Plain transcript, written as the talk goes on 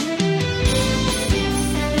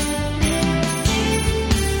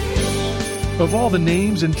Of all the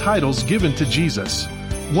names and titles given to Jesus,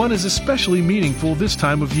 one is especially meaningful this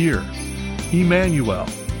time of year: Emmanuel,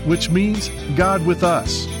 which means God with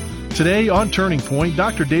us. Today on Turning Point,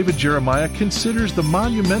 Dr. David Jeremiah considers the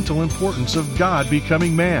monumental importance of God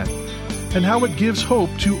becoming man and how it gives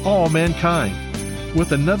hope to all mankind.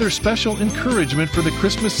 With another special encouragement for the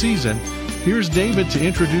Christmas season, here's David to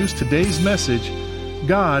introduce today's message,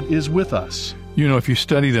 God is with us. You know, if you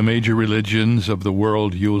study the major religions of the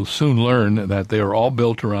world, you'll soon learn that they are all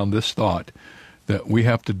built around this thought, that we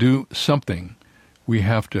have to do something. We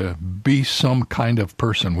have to be some kind of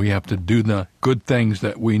person. We have to do the good things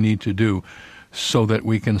that we need to do so that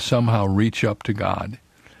we can somehow reach up to God.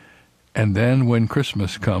 And then when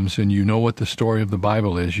Christmas comes and you know what the story of the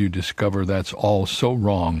Bible is, you discover that's all so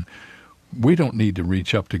wrong. We don't need to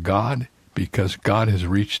reach up to God because God has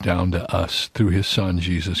reached down to us through his Son,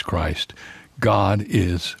 Jesus Christ. God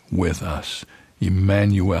is with us.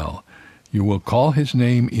 Emmanuel. You will call his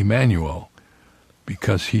name Emmanuel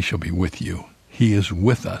because he shall be with you. He is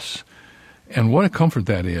with us. And what a comfort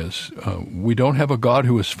that is. We don't have a God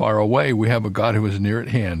who is far away. We have a God who is near at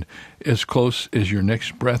hand, as close as your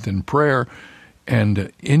next breath in prayer.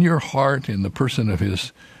 And in your heart, in the person of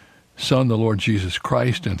his Son, the Lord Jesus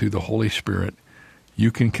Christ, and through the Holy Spirit,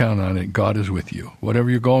 you can count on it. God is with you.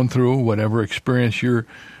 Whatever you're going through, whatever experience you're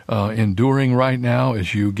enduring right now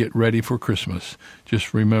as you get ready for Christmas,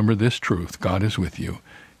 just remember this truth. God is with you.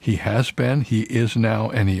 He has been, he is now,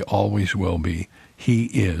 and he always will be. He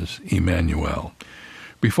is Emmanuel.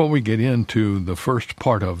 Before we get into the first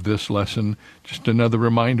part of this lesson, just another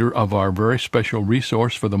reminder of our very special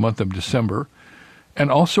resource for the month of December,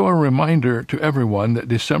 and also a reminder to everyone that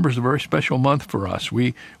December is a very special month for us.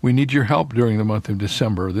 We need your help during the month of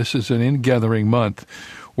December. This is an in-gathering month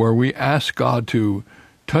where we ask God to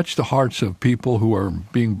touch the hearts of people who are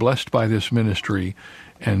being blessed by this ministry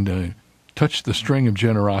and touch the string of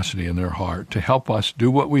generosity in their heart to help us do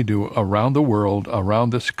what we do around the world,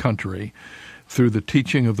 around this country, through the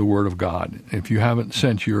teaching of the Word of God. If you haven't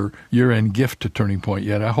sent your year-end gift to Turning Point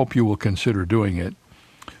yet, I hope you will consider doing it.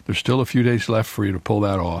 There's still a few days left for you to pull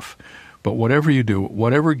that off. But whatever you do,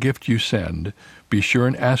 whatever gift you send, be sure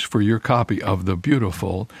and ask for your copy of the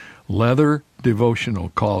beautiful leather devotional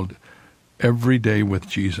called Every Day with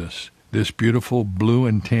Jesus. This beautiful blue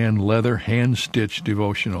and tan leather hand-stitched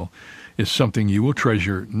devotional is something you will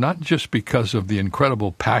treasure, not just because of the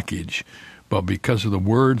incredible package, but because of the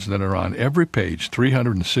words that are on every page,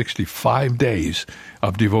 365 days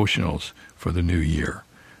of devotionals for the new year.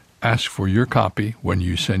 Ask for your copy when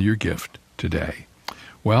you send your gift today.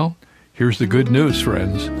 Well, here's the good news,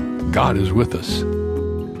 friends. God is with us.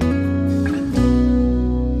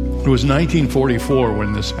 It was 1944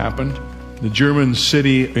 when this happened. The German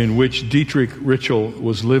city in which Dietrich Ritschl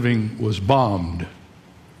was living was bombed.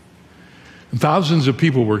 Thousands of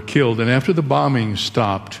people were killed, and after the bombing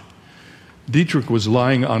stopped, Dietrich was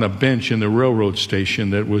lying on a bench in the railroad station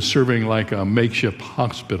that was serving like a makeshift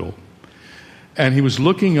hospital. And he was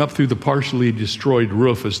looking up through the partially destroyed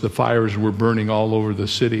roof as the fires were burning all over the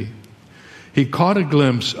city. He caught a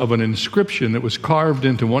glimpse of an inscription that was carved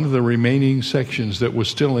into one of the remaining sections that was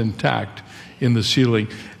still intact in the ceiling.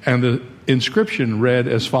 And the inscription read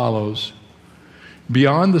as follows: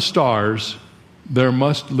 "Beyond the stars, there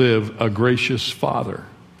must live a gracious Father."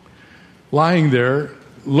 Lying there,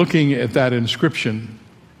 looking at that inscription,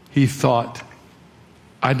 he thought,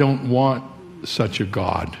 I don't want such a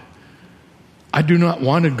God. I do not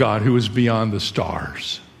want a God who is beyond the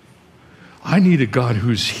stars. I need a God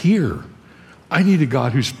who's here. I need a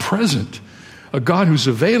God who's present, a God who's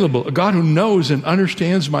available, a God who knows and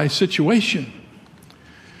understands my situation.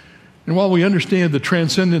 And while we understand the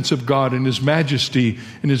transcendence of God and his majesty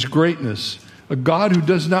and his greatness, a God who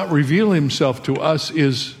does not reveal himself to us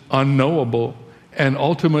is unknowable and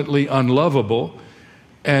ultimately unlovable.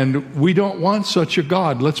 And we don't want such a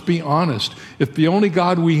God. Let's be honest. If the only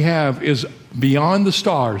God we have is beyond the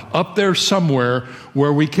stars, up there somewhere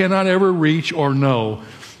where we cannot ever reach or know,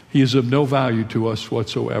 he is of no value to us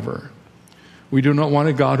whatsoever. We do not want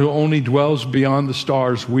a God who only dwells beyond the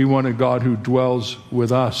stars. We want a God who dwells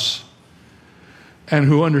with us and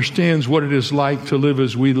who understands what it is like to live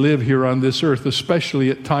as we live here on this earth,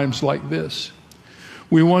 especially at times like this.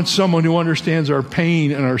 We want someone who understands our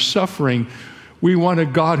pain and our suffering. We want a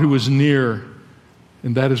God who is near,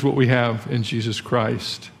 and that is what we have in Jesus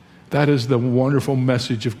Christ. That is the wonderful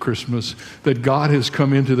message of Christmas, that God has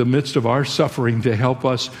come into the midst of our suffering to help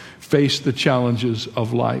us face the challenges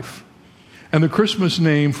of life. And the Christmas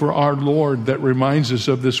name for our Lord that reminds us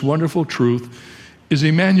of this wonderful truth is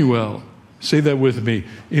Emmanuel. Say that with me,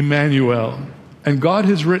 Emmanuel. And God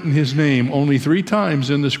has written his name only 3 times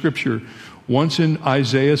in the Scripture. Once in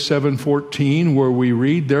Isaiah 7:14, where we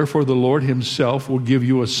read, "Therefore the Lord himself will give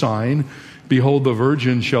you a sign. Behold, the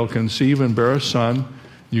virgin shall conceive and bear a son.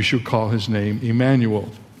 You shall call his name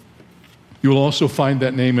Emmanuel." You will also find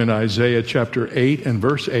that name in Isaiah chapter 8 and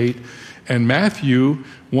verse 8. And Matthew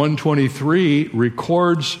 1:23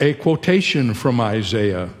 records a quotation from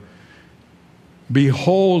Isaiah.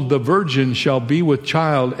 "Behold, the virgin shall be with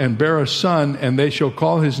child and bear a son, and they shall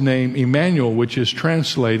call his name Emmanuel," which is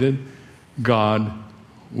translated, God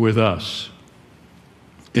with us.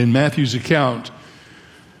 In Matthew's account,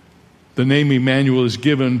 the name Emmanuel is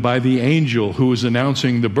given by the angel who was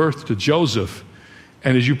announcing the birth to Joseph.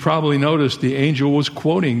 And as you probably noticed, the angel was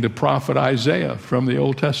quoting the prophet Isaiah from the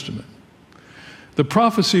Old Testament. The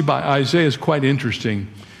prophecy by Isaiah is quite interesting.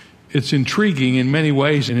 It's intriguing in many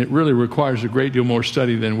ways, and it really requires a great deal more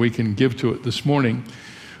study than we can give to it this morning.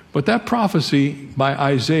 But that prophecy by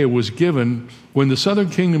Isaiah was given when the southern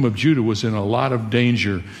kingdom of Judah was in a lot of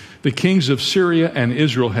danger. The kings of Syria and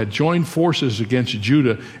Israel had joined forces against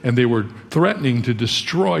Judah, and they were threatening to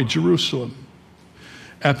destroy Jerusalem.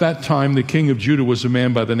 At that time, the king of Judah was a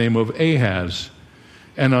man by the name of Ahaz.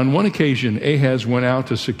 And on one occasion, Ahaz went out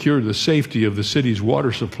to secure the safety of the city's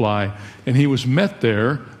water supply, and he was met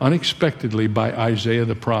there unexpectedly by Isaiah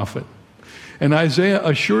the prophet. And Isaiah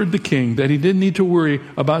assured the king that he didn't need to worry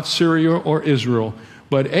about Syria or Israel,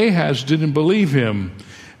 but Ahaz didn't believe him.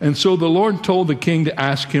 And so the Lord told the king to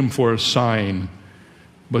ask him for a sign,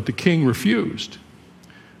 but the king refused.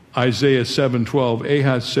 Isaiah 7:12,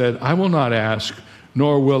 Ahaz said, "I will not ask,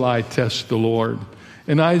 nor will I test the Lord."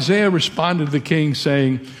 And Isaiah responded to the king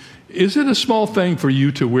saying, "Is it a small thing for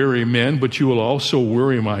you to weary men, but you will also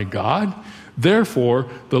weary my God? Therefore,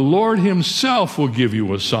 the Lord himself will give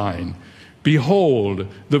you a sign. Behold,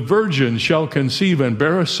 the virgin shall conceive and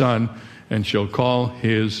bear a son, and shall call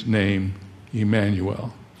his name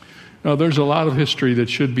Emmanuel." Now, there's a lot of history that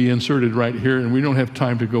should be inserted right here, and we don't have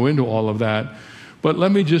time to go into all of that. But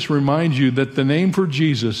let me just remind you that the name for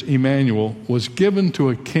Jesus, Emmanuel, was given to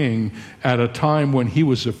a king at a time when he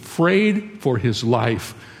was afraid for his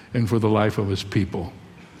life and for the life of his people.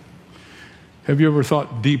 Have you ever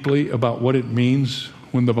thought deeply about what it means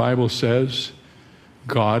when the Bible says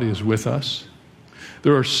God is with us?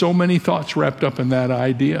 There are so many thoughts wrapped up in that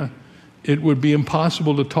idea. It would be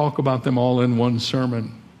impossible to talk about them all in one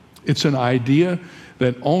sermon. It's an idea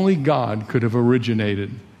that only God could have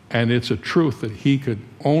originated. And it's a truth that he could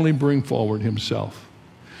only bring forward himself.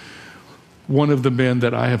 One of the men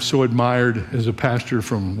that I have so admired as a pastor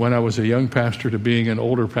from when I was a young pastor to being an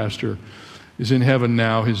older pastor is in heaven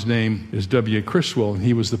now. His name is W. Criswell, and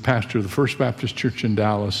he was the pastor of the First Baptist Church in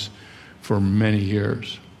Dallas for many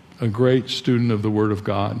years. A great student of the Word of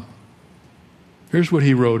God. Here's what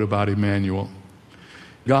he wrote about Emmanuel.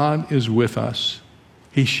 God is with us.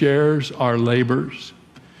 He shares our labors.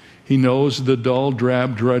 He knows the dull,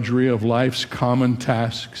 drab drudgery of life's common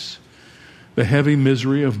tasks, the heavy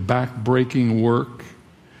misery of back-breaking work.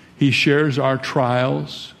 He shares our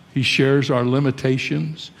trials. He shares our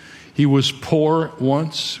limitations. He was poor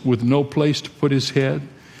once with no place to put his head.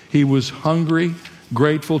 He was hungry,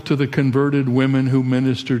 grateful to the converted women who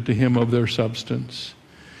ministered to him of their substance.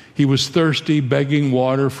 He was thirsty, begging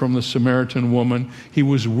water from the Samaritan woman. He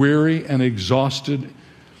was weary and exhausted,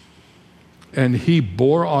 and he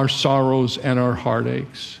bore our sorrows and our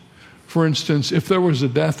heartaches. For instance, if there was a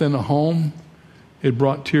death in a home, it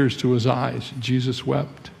brought tears to his eyes. Jesus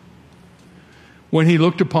wept. When he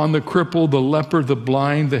looked upon the crippled, the leper, the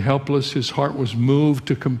blind, the helpless, his heart was moved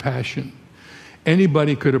to compassion.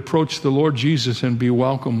 Anybody could approach the Lord Jesus and be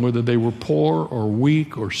welcome, whether they were poor or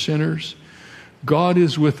weak or sinners. God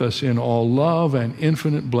is with us in all love and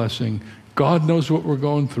infinite blessing. God knows what we're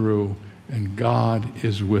going through, and God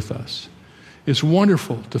is with us. It's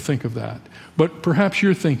wonderful to think of that. But perhaps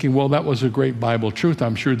you're thinking, well, that was a great Bible truth.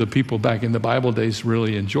 I'm sure the people back in the Bible days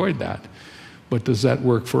really enjoyed that. But does that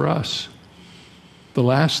work for us? The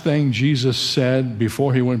last thing Jesus said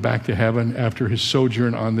before he went back to heaven after his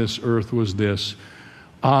sojourn on this earth was this: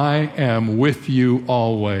 "I am with you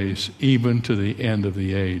always, even to the end of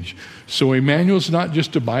the age." So Emmanuel's not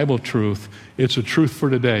just a Bible truth. It's a truth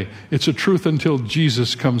for today. It's a truth until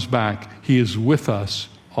Jesus comes back. He is with us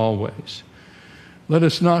always. Let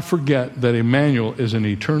us not forget that Emmanuel is an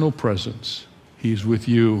eternal presence. He's with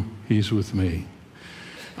you. He's with me.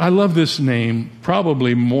 I love this name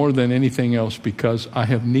probably more than anything else because I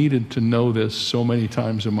have needed to know this so many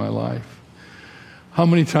times in my life. How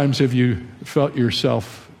many times have you felt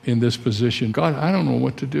yourself in this position? God, I don't know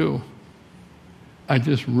what to do. I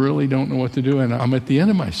just really don't know what to do, and I'm at the end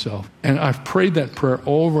of myself. And I've prayed that prayer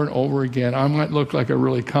over and over again. I might look like a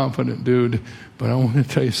really confident dude, but I want to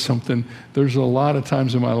tell you something. There's a lot of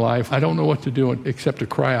times in my life I don't know what to do except to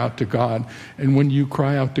cry out to God. And when you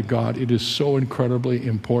cry out to God, it is so incredibly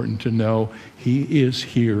important to know He is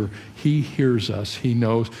here. He hears us. He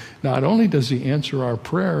knows. Not only does He answer our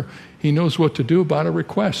prayer, He knows what to do about our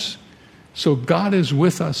requests. So God is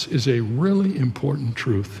with us is a really important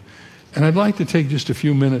truth. And I'd like to take just a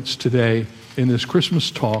few minutes today in this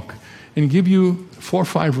Christmas talk and give you 4 or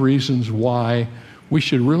 5 reasons why we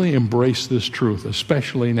should really embrace this truth,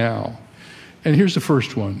 especially now. And here's the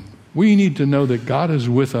first one. We need to know that God is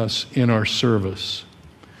with us in our service.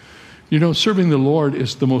 You know, serving the Lord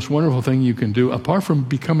is the most wonderful thing you can do. Apart from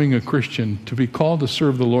becoming a Christian, to be called to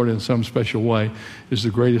serve the Lord in some special way is the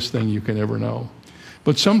greatest thing you can ever know.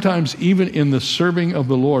 But sometimes even in the serving of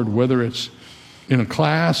the Lord, whether it's in a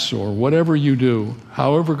class or whatever you do,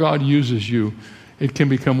 however God uses you, it can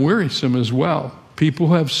become wearisome as well. People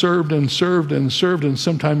who have served and served and served, and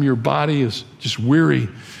sometimes your body is just weary.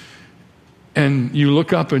 And you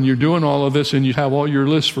look up and you're doing all of this and you have all your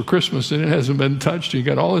lists for Christmas and it hasn't been touched. You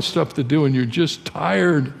got all this stuff to do and you're just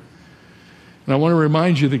tired. And I want to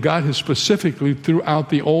remind you that God has specifically throughout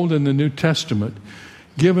the Old and the New Testament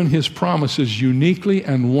given His promises uniquely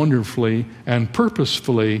and wonderfully and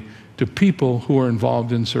purposefully to people who are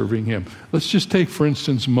involved in serving Him. Let's just take, for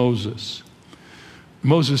instance, Moses.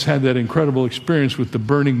 Moses had that incredible experience with the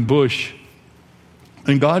burning bush.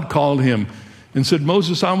 And God called him and said,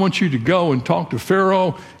 Moses, I want you to go and talk to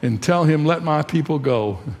Pharaoh and tell him, let my people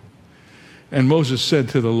go. And Moses said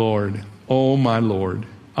to the Lord, oh, my Lord,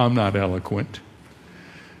 I'm not eloquent.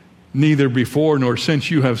 Neither before nor since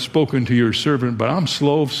you have spoken to your servant, but I'm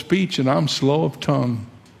slow of speech and I'm slow of tongue.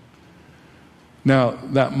 Now,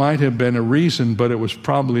 that might have been a reason, but it was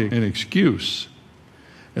probably an excuse.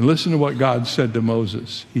 And listen to what God said to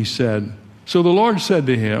Moses. He said, so the Lord said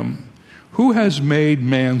to him, who has made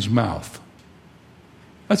man's mouth?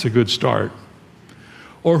 That's a good start.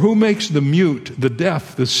 Or who makes the mute, the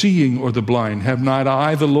deaf, the seeing, or the blind? Have not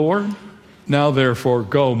I the Lord? Now therefore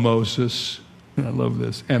go, Moses. I love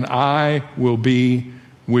this. And I will be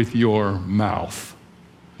with your mouth.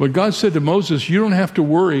 But God said to Moses, you don't have to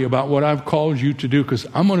worry about what I've called you to do because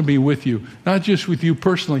I'm going to be with you. Not just with you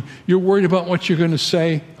personally. You're worried about what you're going to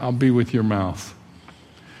say. I'll be with your mouth.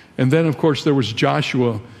 And then, of course, there was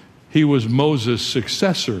Joshua. He was Moses'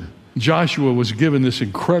 successor. Joshua was given this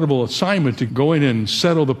incredible assignment to go in and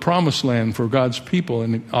settle the promised land for God's people.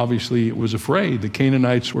 And obviously it was afraid. The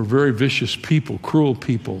Canaanites were very vicious people, cruel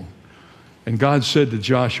people. And God said to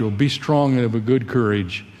Joshua, be strong and of a good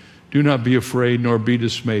courage. Do not be afraid nor be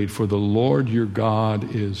dismayed, for the Lord your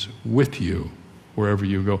God is with you wherever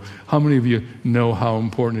you go. How many of you know how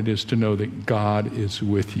important it is to know that God is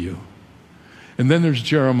with you? And then there's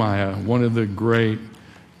Jeremiah, one of the great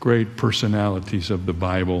personalities of the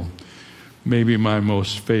Bible. Maybe my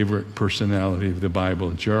most favorite personality of the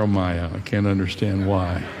Bible, Jeremiah. I can't understand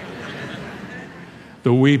why.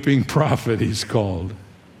 The weeping prophet, he's called.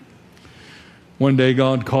 One day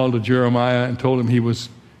God called to Jeremiah and told him He was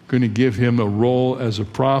going to give him a role as a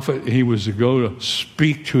prophet. He was to go to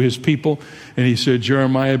speak to His people. And He said,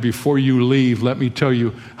 Jeremiah, before you leave, let me tell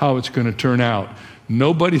you how it's going to turn out.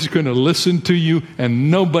 Nobody's going to listen to you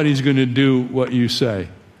and nobody's going to do what you say.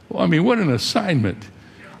 Well, I mean, what an assignment.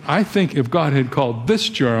 I think if God had called this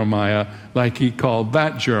Jeremiah like He called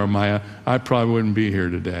that Jeremiah, I probably wouldn't be here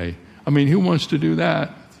today. I mean, who wants to do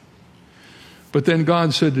that? But then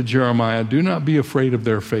God said to Jeremiah, do not be afraid of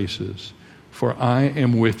their faces, for I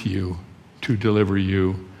am with you to deliver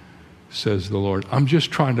you, says the Lord. I'm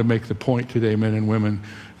just trying to make the point today, men and women,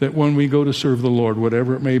 that when we go to serve the Lord,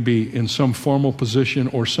 whatever it may be, in some formal position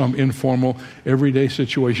or some informal, everyday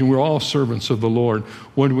situation, we're all servants of the Lord.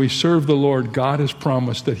 When we serve the Lord, God has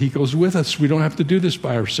promised that He goes with us. We don't have to do this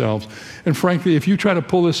by ourselves. And frankly, if you try to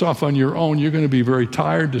pull this off on your own, you're going to be very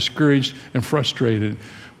tired, discouraged, and frustrated.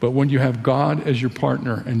 But when you have God as your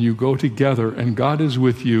partner and you go together and God is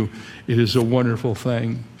with you, it is a wonderful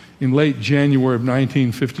thing. In late January of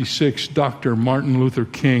 1956, Dr. Martin Luther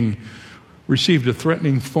King received a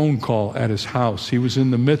threatening phone call at his house. He was in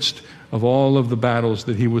the midst of all of the battles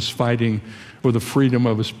that he was fighting for the freedom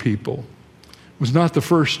of his people. It was not the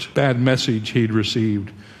first bad message he'd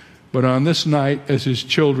received, but on this night, as his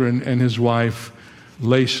children and his wife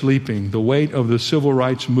lay sleeping, the weight of the civil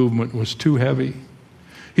rights movement was too heavy.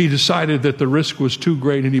 He decided that the risk was too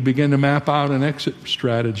great, and he began to map out an exit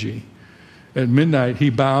strategy. At midnight, he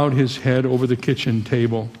bowed his head over the kitchen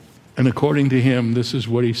table, and according to him, this is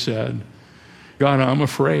what he said: God, I'm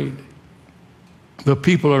afraid. The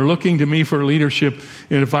people are looking to me for leadership,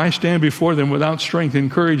 and if I stand before them without strength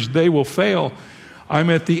and courage, they will fail. I'm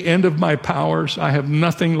at the end of my powers. I have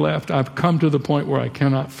nothing left. I've come to the point where I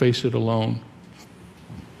cannot face it alone.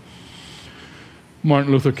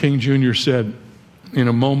 Martin Luther King Jr. said in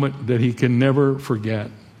a moment that he can never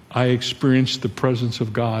forget, I experienced the presence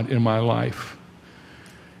of God in my life.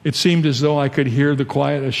 It seemed as though I could hear the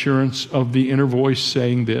quiet assurance of the inner voice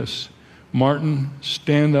saying this, Martin,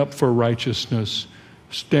 stand up for righteousness,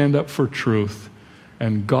 stand up for truth,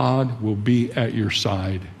 and God will be at your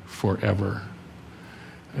side forever.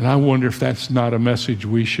 And I wonder if that's not a message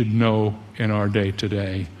we should know in our day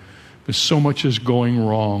today. But so much is going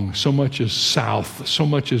wrong, so much is south, so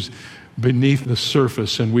much is beneath the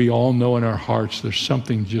surface, and we all know in our hearts there's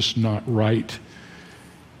something just not right.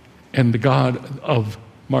 And the God of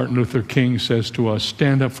Martin Luther King says to us,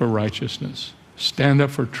 stand up for righteousness, stand up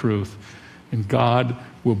for truth, and God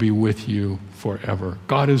will be with you forever.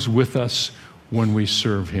 God is with us when we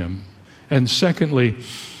serve him. And secondly,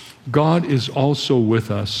 God is also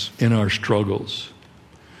with us in our struggles.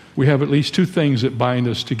 We have at least two things that bind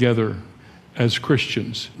us together as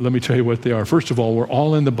Christians. Let me tell you what they are. First of all, we're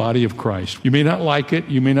all in the body of Christ. You may not like it.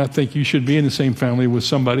 You may not think you should be in the same family with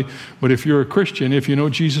somebody. But if you're a Christian, if you know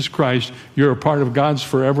Jesus Christ, you're a part of God's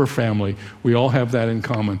forever family. We all have that in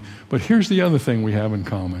common. But here's the other thing we have in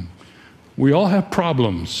common. We all have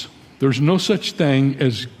problems. There's no such thing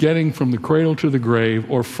as getting from the cradle to the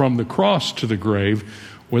grave or from the cross to the grave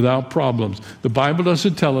without problems. The Bible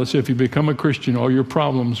doesn't tell us if you become a Christian, all your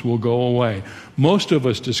problems will go away. Most of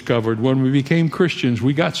us discovered when we became Christians,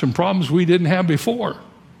 we got some problems we didn't have before.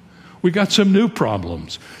 We got some new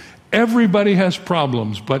problems. Everybody has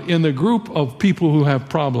problems, but in the group of people who have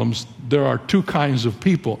problems, there are two kinds of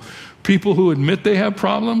people. People who admit they have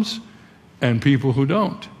problems and people who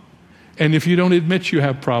don't. And if you don't admit you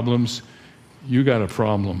have problems, you got a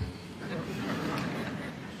problem.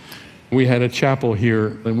 We had a chapel here,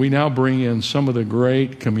 and we now bring in some of the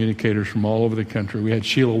great communicators from all over the country. We had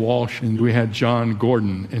Sheila Walsh, and we had John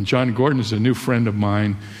Gordon. And John Gordon is a new friend of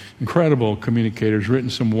mine, incredible communicators, written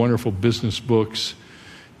some wonderful business books.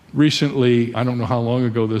 Recently, I don't know how long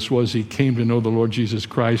ago this was, he came to know the Lord Jesus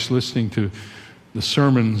Christ listening to the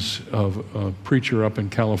sermons of a preacher up in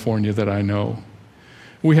California that I know.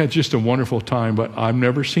 We had just a wonderful time, but I've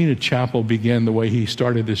never seen a chapel begin the way he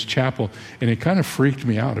started this chapel, and it kind of freaked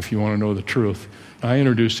me out, if you want to know the truth. I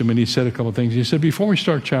introduced him, and he said a couple of things. He said, before we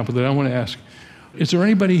start chapel, that I want to ask, is there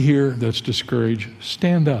anybody here that's discouraged?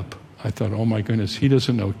 Stand up. I thought, oh my goodness, he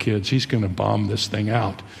doesn't know kids. He's going to bomb this thing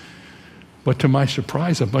out. But to my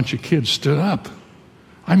surprise, a bunch of kids stood up.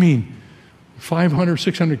 I mean, 500,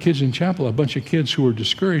 600 kids in chapel, a bunch of kids who were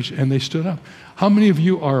discouraged, and they stood up. How many of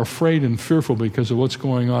you are afraid and fearful because of what's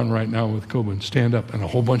going on right now with COVID? Stand up, and a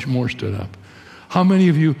whole bunch more stood up. How many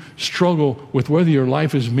of you struggle with whether your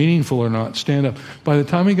life is meaningful or not? Stand up. By the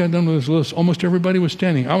time he got done with his list, almost everybody was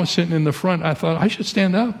standing. I was sitting in the front. I thought, I should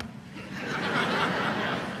stand up.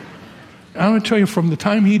 I'm going to tell you, from the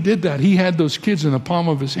time he did that, he had those kids in the palm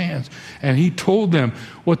of his hands, and he told them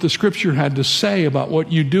what the Scripture had to say about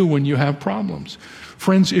what you do when you have problems.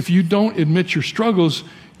 Friends, if you don't admit your struggles,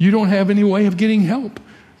 you don't have any way of getting help.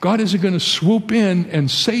 God isn't going to swoop in and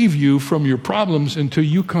save you from your problems until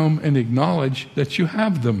you come and acknowledge that you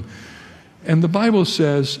have them. And the Bible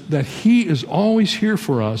says that he is always here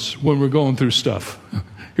for us when we're going through stuff.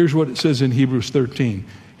 Here's what it says in Hebrews 13.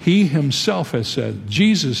 He himself has said,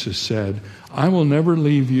 Jesus has said, I will never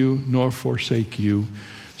leave you nor forsake you.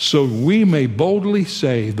 So we may boldly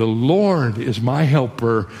say, the Lord is my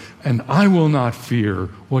helper, and I will not fear.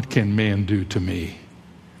 What can man do to me?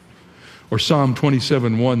 Or Psalm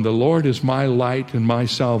 27:1, the Lord is my light and my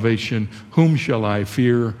salvation. Whom shall I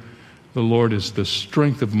fear? The Lord is the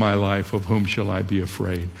strength of my life. Of whom shall I be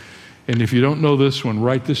afraid? And if you don't know this one,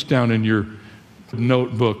 write this down in your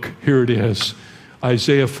notebook. Here it is.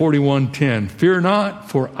 Isaiah 41:10. Fear not,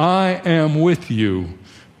 for I am with you.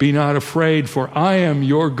 Be not afraid, for I am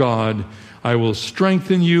your God. I will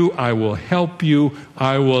strengthen you. I will help you.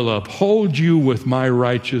 I will uphold you with my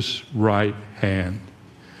righteous right hand.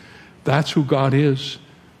 That's who God is.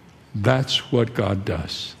 That's what God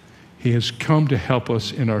does. He has come to help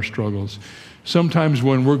us in our struggles. Sometimes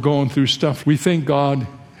when we're going through stuff, we think God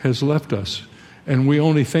has left us. And we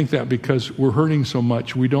only think that because we're hurting so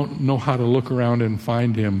much. We don't know how to look around and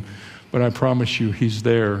find him. But I promise you, he's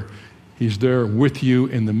there. He's there with you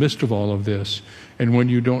in the midst of all of this. And when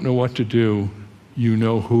you don't know what to do, you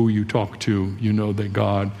know who you talk to. You know that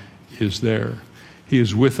God is there. He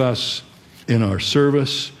is with us in our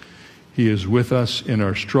service. He is with us in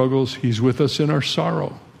our struggles. He's with us in our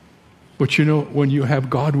sorrow. But you know, when you have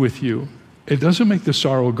God with you, It doesn't make the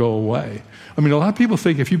sorrow go away. I mean, a lot of people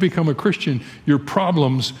think if you become a Christian, your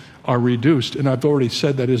problems are reduced. And I've already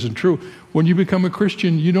said that isn't true. When you become a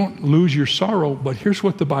Christian, you don't lose your sorrow. But here's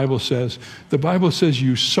what the Bible says. The Bible says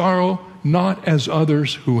you sorrow not as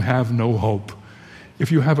others who have no hope.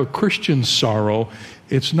 If you have a Christian sorrow,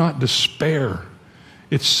 it's not despair.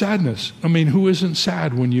 It's sadness. I mean, who isn't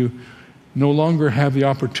sad when you no longer have the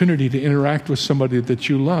opportunity to interact with somebody that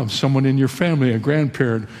you love, someone in your family, a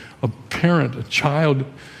grandparent, a parent, a child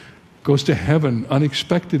goes to heaven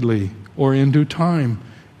unexpectedly or in due time,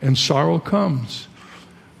 and sorrow comes.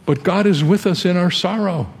 But God is with us in our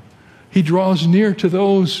sorrow. He draws near to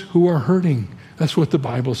those who are hurting. That's what the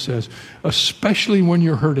Bible says. Especially when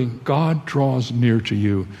you're hurting, God draws near to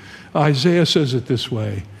you. Isaiah says it this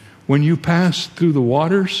way, when you pass through the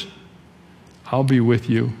waters, I'll be with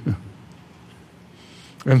you.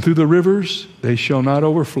 And through the rivers, they shall not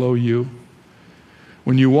overflow you.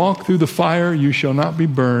 When you walk through the fire, you shall not be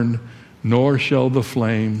burned, nor shall the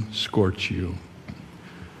flame scorch you.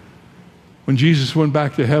 When Jesus went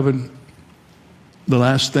back to heaven, the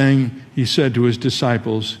last thing he said to his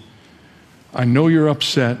disciples, I know you're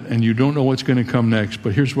upset and you don't know what's going to come next,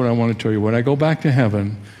 but here's what I want to tell you. When I go back to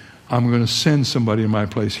heaven, I'm going to send somebody in my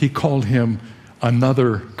place. He called him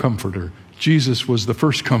another comforter. Jesus was the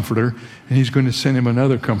first comforter, and he's going to send him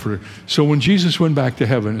another comforter. So when Jesus went back to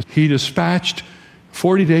heaven, he dispatched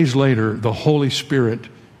 40 days later the Holy Spirit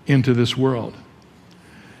into this world.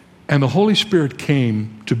 And the Holy Spirit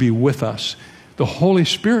came to be with us. The Holy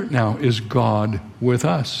Spirit now is God with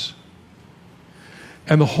us.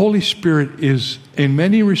 And the Holy Spirit is, in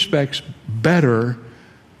many respects, better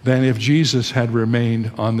than if Jesus had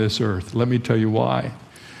remained on this earth. Let me tell you why.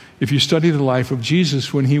 If you study the life of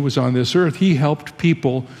Jesus when he was on this earth, he helped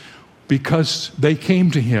people because they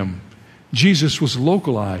came to him. Jesus was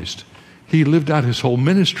localized. He lived out his whole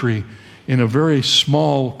ministry in a very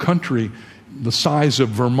small country, the size of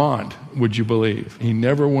Vermont, would you believe? He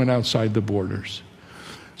never went outside the borders.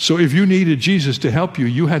 So if you needed Jesus to help you,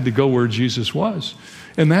 you had to go where Jesus was.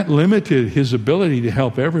 And that limited his ability to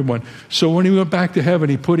help everyone. So when he went back to heaven,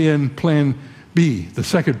 he put in plan B, the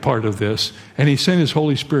second part of this, and he sent his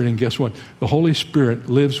Holy Spirit. And guess what? The Holy Spirit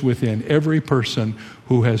lives within every person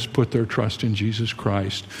who has put their trust in Jesus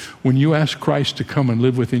Christ. When you ask Christ to come and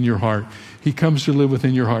live within your heart, he comes to live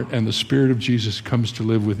within your heart, and the Spirit of Jesus comes to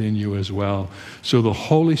live within you as well. So the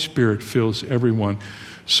Holy Spirit fills everyone.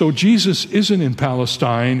 So Jesus isn't in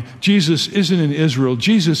Palestine. Jesus isn't in Israel.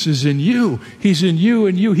 Jesus is in you. He's in you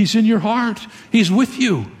and you. He's in your heart. He's with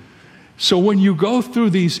you. So when you go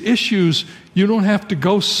through these issues, you don't have to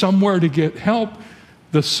go somewhere to get help.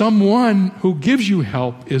 The someone who gives you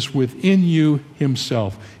help is within you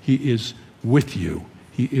himself. He is with you.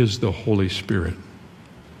 He is the Holy Spirit.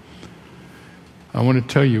 I want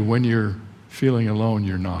to tell you, when you're feeling alone,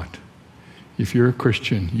 you're not. If you're a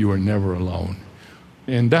Christian, you are never alone.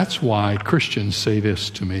 And that's why Christians say this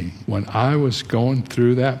to me. When I was going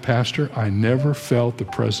through that, Pastor, I never felt the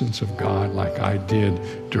presence of God like I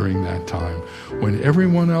did during that time. When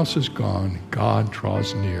everyone else is gone, God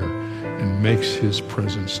draws near and makes his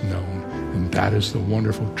presence known. And that is the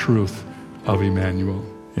wonderful truth of Emmanuel.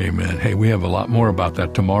 Amen. Hey, we have a lot more about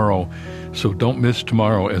that tomorrow. So don't miss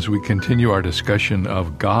tomorrow as we continue our discussion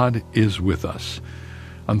of God is with us.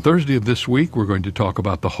 On Thursday of this week, we're going to talk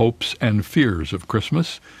about the hopes and fears of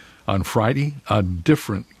Christmas. On Friday, a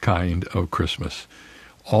different kind of Christmas.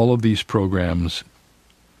 All of these programs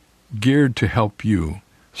geared to help you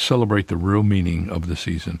celebrate the real meaning of the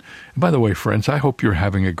season. And by the way, friends, I hope you're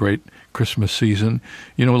having a great Christmas season.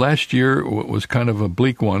 You know, last year was kind of a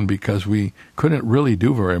bleak one because we couldn't really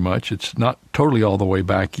do very much. It's not totally all the way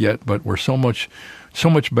back yet, but we're so much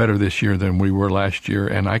better this year than we were last year.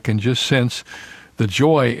 And I can just sense the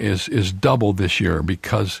joy is doubled this year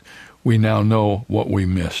because we now know what we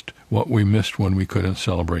missed when we couldn't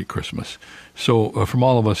celebrate Christmas. So from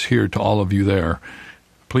all of us here to all of you there,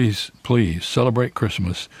 please celebrate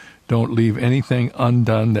Christmas. Don't leave anything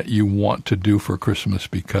undone that you want to do for Christmas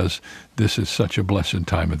because this is such a blessed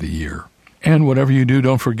time of the year. And whatever you do,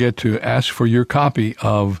 don't forget to ask for your copy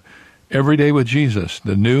of Every Day with Jesus,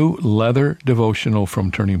 the new leather devotional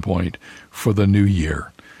from Turning Point for the new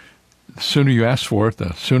year. The sooner you ask for it,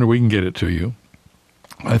 the sooner we can get it to you.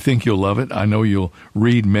 I think you'll love it. I know you'll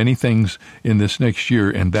read many things in this next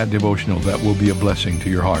year and that devotional that will be a blessing to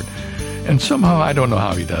your heart. And somehow, I don't know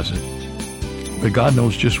how he does it, but God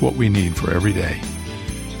knows just what we need for every day.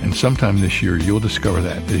 And sometime this year, you'll discover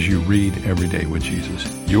that as you read Every Day with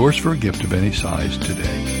Jesus. Yours for a gift of any size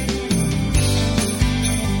today.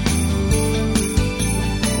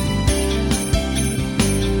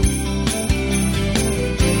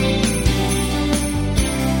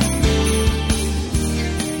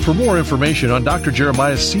 For more information on Dr.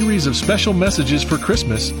 Jeremiah's series of special messages for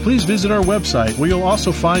Christmas, please visit our website where you'll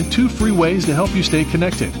also find 2 free ways to help you stay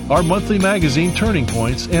connected: our monthly magazine, Turning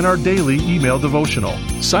Points, and our daily email devotional.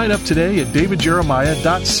 Sign up today at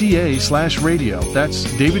davidjeremiah.ca/radio. That's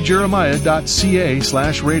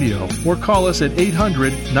davidjeremiah.ca/radio. Or call us at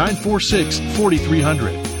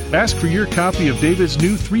 800-946-4300. Ask for your copy of David's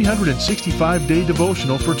new 365-day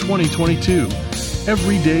devotional for 2022,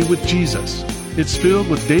 Every Day with Jesus. It's filled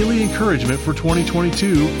with daily encouragement for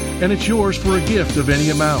 2022, and it's yours for a gift of any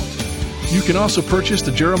amount. You can also purchase the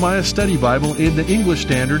Jeremiah Study Bible in the English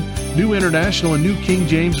Standard, New International, and New King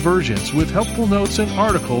James versions with helpful notes and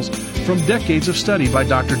articles from decades of study by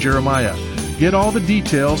Dr. Jeremiah. Get all the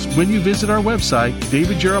details when you visit our website,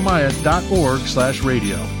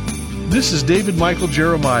 davidjeremiah.org/radio. This is David Michael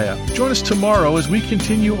Jeremiah. Join us tomorrow as we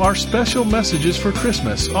continue our special messages for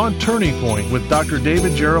Christmas on Turning Point with Dr.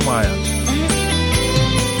 David Jeremiah.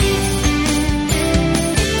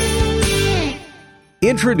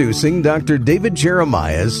 Introducing Dr. David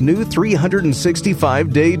Jeremiah's new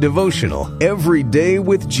 365-day devotional, Every Day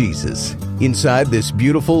with Jesus. Inside this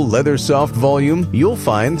beautiful leather-soft volume, you'll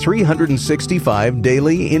find 365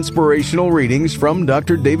 daily inspirational readings from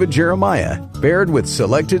Dr. David Jeremiah, paired with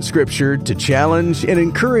selected scripture to challenge and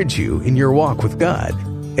encourage you in your walk with God.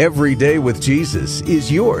 Every Day with Jesus is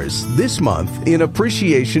yours this month in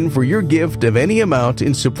appreciation for your gift of any amount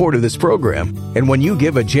in support of this program. And when you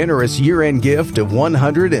give a generous year-end gift of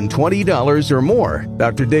 $120 or more,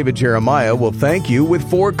 Dr. David Jeremiah will thank you with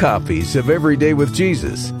 4 copies of Every Day with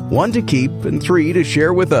Jesus, 1 to keep and 3 to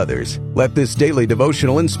share with others. Let this daily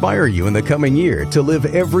devotional inspire you in the coming year to live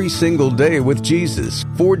every single day with Jesus,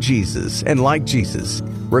 for Jesus, and like Jesus.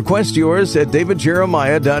 Request yours at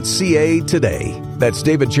davidjeremiah.ca today. That's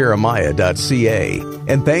davidjeremiah.ca.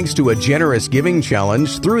 And thanks to a generous giving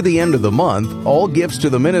challenge through the end of the month, all gifts to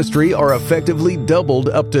the ministry are effectively doubled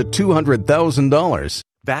up to $200,000.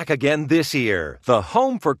 Back again this year, the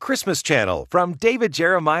Home for Christmas channel from David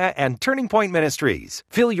Jeremiah and Turning Point Ministries.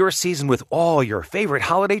 Fill your season with all your favorite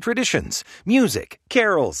holiday traditions, music,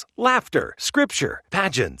 carols, laughter, scripture,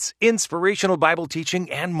 pageants, inspirational Bible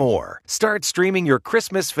teaching, and more. Start streaming your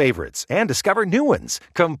Christmas favorites and discover new ones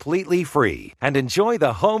completely free. And enjoy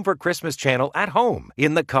the Home for Christmas channel at home,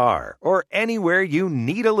 in the car, or anywhere you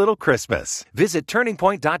need a little Christmas. Visit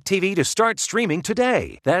turningpoint.tv to start streaming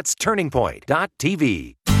today. That's turningpoint.tv.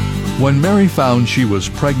 When Mary found she was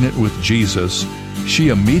pregnant with Jesus, she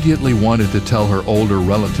immediately wanted to tell her older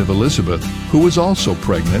relative Elizabeth, who was also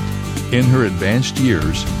pregnant in her advanced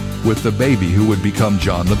years, with the baby who would become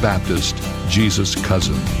John the Baptist, Jesus'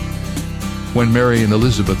 cousin. When Mary and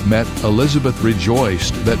Elizabeth met, Elizabeth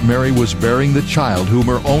rejoiced that Mary was bearing the child whom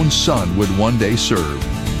her own son would one day serve.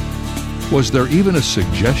 Was there even a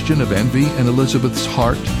suggestion of envy in Elizabeth's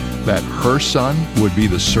heart that her son would be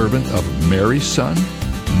the servant of Mary's son?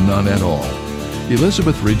 None at all.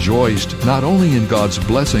 Elizabeth rejoiced not only in God's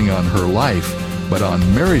blessing on her life, but on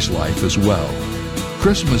Mary's life as well.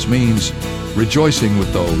 Christmas means rejoicing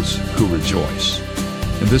with those who rejoice.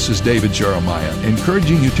 And this is David Jeremiah,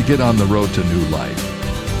 encouraging you to get on the road to new life.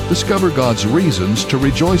 Discover God's reasons to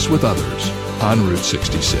rejoice with others on Route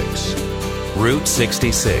 66. Route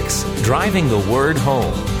 66, driving the word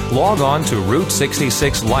home. Log on to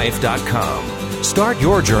Route66Life.com. Start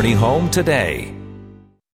your journey home today.